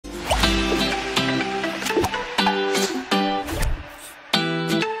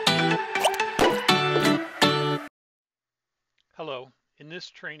Hello. In this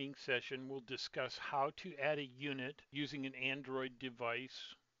training session, we'll discuss how to add a unit using an Android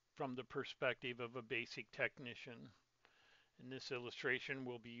device from the perspective of a basic technician. In this illustration,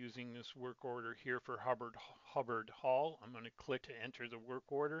 we'll be using this work order here for Hubbard Hall. I'm going to click to enter the work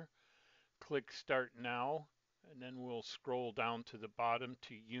order, click Start Now, and then we'll scroll down to the bottom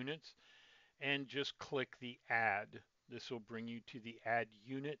to Units and just click the Add. This will bring you to the Add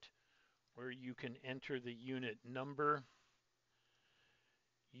Unit where you can enter the unit number,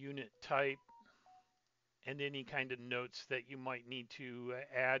 unit type, and any kind of notes that you might need to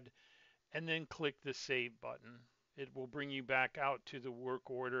add, and then click the Save button. It will bring you back out to the work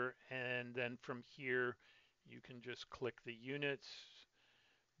order, and then from here you can just click the units,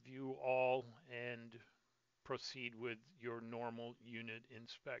 view all, and proceed with your normal unit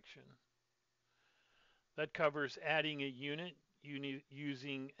inspection. That covers adding a unit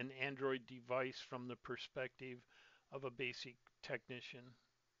using an Android device from the perspective of a basic technician.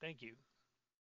 Thank you.